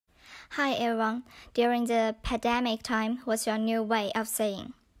Hi everyone. During the pandemic time, what's your new way of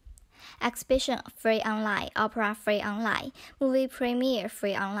saying? Exhibition free online, opera free online, movie premiere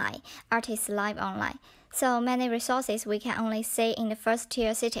free online, artist live online. So many resources we can only see in the first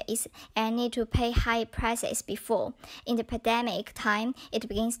tier cities and need to pay high prices before. In the pandemic time, it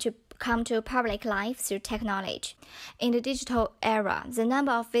begins to come to public life through technology. In the digital era, the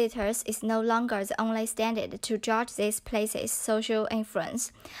number of visitors is no longer the only standard to judge these places' social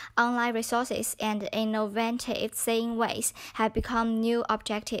influence. Online resources and innovative seeing ways have become new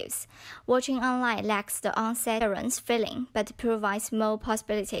objectives. Watching online lacks the unsettling feeling, but provides more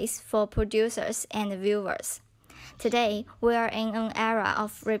possibilities for producers and viewers. Today, we are in an era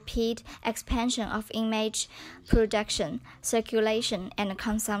of rapid expansion of image production, circulation, and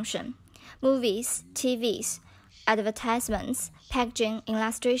consumption. Movies, TVs, advertisements, packaging,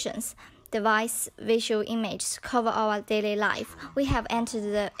 illustrations, device visual images cover our daily life. We have entered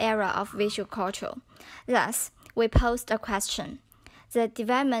the era of visual culture. Thus, we posed a question. The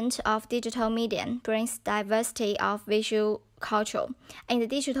development of digital media brings diversity of visual culture. In the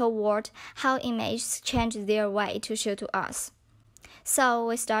digital world, how images change their way to show to us. So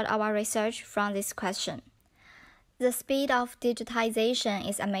we start our research from this question. The speed of digitization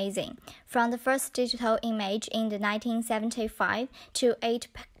is amazing. From the first digital image in the 1975 to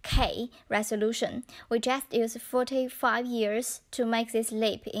 8K resolution, we just used 45 years to make this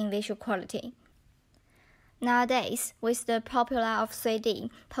leap in visual quality. Nowadays, with the popular of 3D,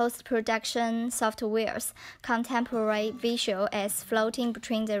 post-production softwares, contemporary visual is floating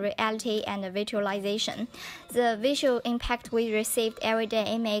between the reality and the visualization. The visual impact we received every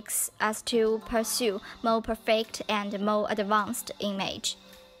day makes us to pursue more perfect and more advanced image.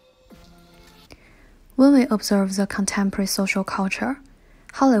 When we observe the contemporary social culture,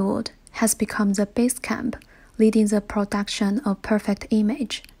 Hollywood has become the base camp, leading the production of perfect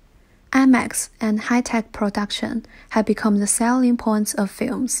image. IMAX and high-tech production have become the selling points of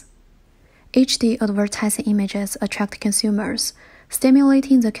films. HD advertising images attract consumers,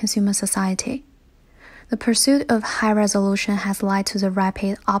 stimulating the consumer society. The pursuit of high resolution has led to the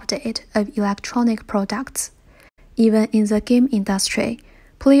rapid update of electronic products. Even in the game industry,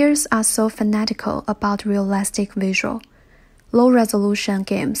 players are so fanatical about realistic visual. Low-resolution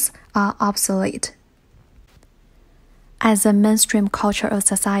games are obsolete. As a mainstream culture of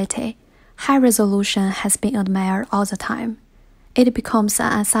society, high resolution has been admired all the time. It becomes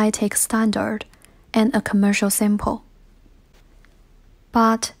an aesthetic standard and a commercial symbol.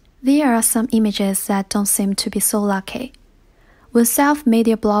 But there are some images that don't seem to be so lucky. When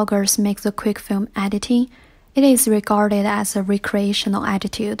self-media bloggers make the quick film editing, it is regarded as a recreational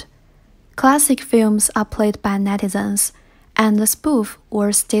attitude. Classic films are played by netizens, and the spoof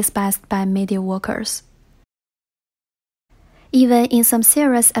was despised by media workers. Even in some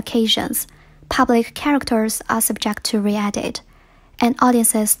serious occasions, public characters are subject to re-edit, and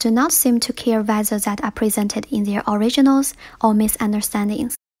audiences do not seem to care whether that are presented in their originals or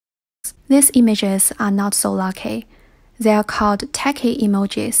misunderstandings. These images are not so lucky. They are called tacky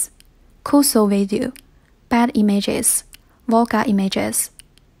emojis, kuso video, bad images, vulgar images.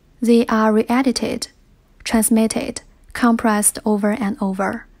 They are re-edited, transmitted, compressed over and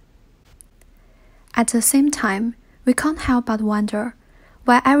over. At the same time, we can't help but wonder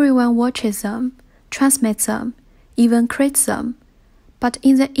why everyone watches them, transmits them, even creates them, but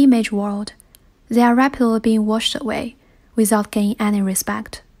in the image world, they are rapidly being washed away without gaining any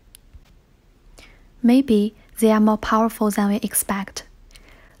respect. Maybe they are more powerful than we expect.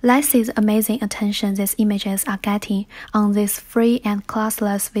 Let's see the amazing attention these images are getting on these free and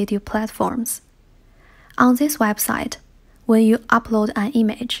classless video platforms. On this website, when you upload an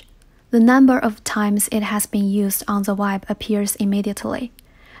image, the number of times it has been used on the web appears immediately,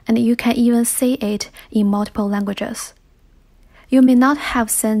 and you can even see it in multiple languages. You may not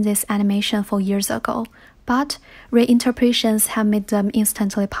have seen this animation 4 years ago, but reinterpretations have made them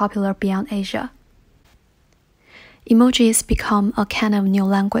instantly popular beyond Asia. Emojis become a kind of new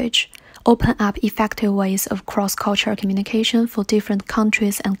language, open up effective ways of cross-cultural communication for different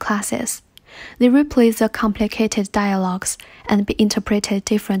countries and classes. They replace the complicated dialogues and be interpreted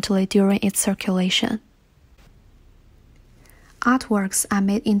differently during its circulation. Artworks are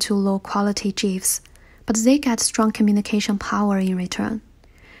made into low-quality GIFs, but they get strong communication power in return,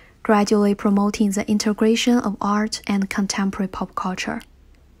 gradually promoting the integration of art and contemporary pop culture.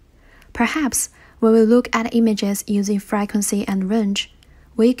 Perhaps when we look at images using frequency and range,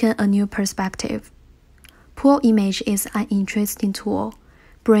 we gain a new perspective. Poor image is an interesting tool,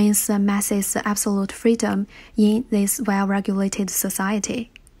 brings the masses absolute freedom in this well-regulated society.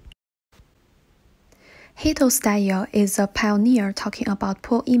 Hito Style is a pioneer talking about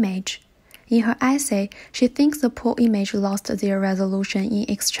poor image. In her essay, she thinks the poor image lost their resolution in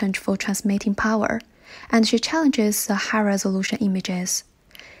exchange for transmitting power, and she challenges the high-resolution images.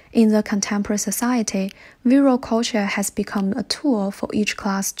 In the contemporary society, visual culture has become a tool for each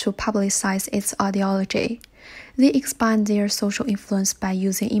class to publicize its ideology. They expand their social influence by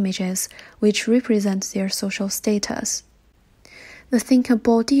using images which represent their social status. The thinker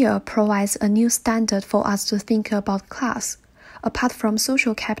Bourdieu provides a new standard for us to think about class. Apart from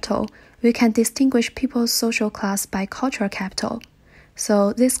social capital, we can distinguish people's social class by cultural capital.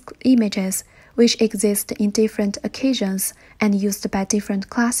 So these images, which exist in different occasions and used by different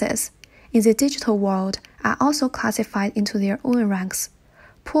classes, in the digital world are also classified into their own ranks.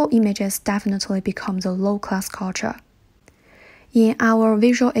 Poor images definitely become the low-class culture. In our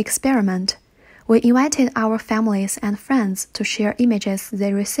visual experiment, we invited our families and friends to share images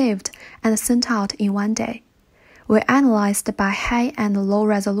they received and sent out in one day. We analyzed by high and low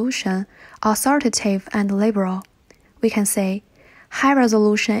resolution, authoritative and liberal. We can say, high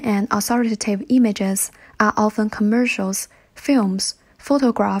resolution and authoritative images are often commercials, films,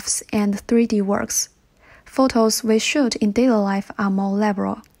 photographs, and 3D works. Photos we shoot in daily life are more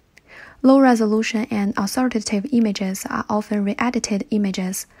liberal. Low resolution and authoritative images are often re-edited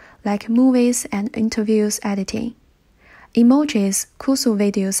images, like movies and interviews editing. Emojis, kusu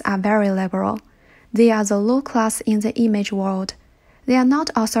videos are very liberal. They are the low class in the image world. They are not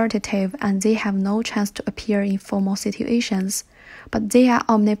authoritative and they have no chance to appear in formal situations, but they are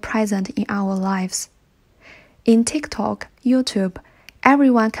omnipresent in our lives. In TikTok, YouTube,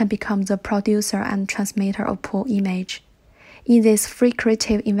 everyone can become the producer and transmitter of poor image. In this free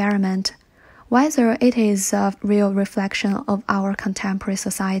creative environment, whether it is a real reflection of our contemporary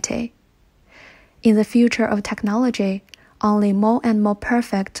society. In the future of technology, only more and more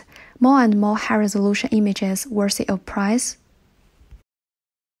perfect, more and more high-resolution images worthy of price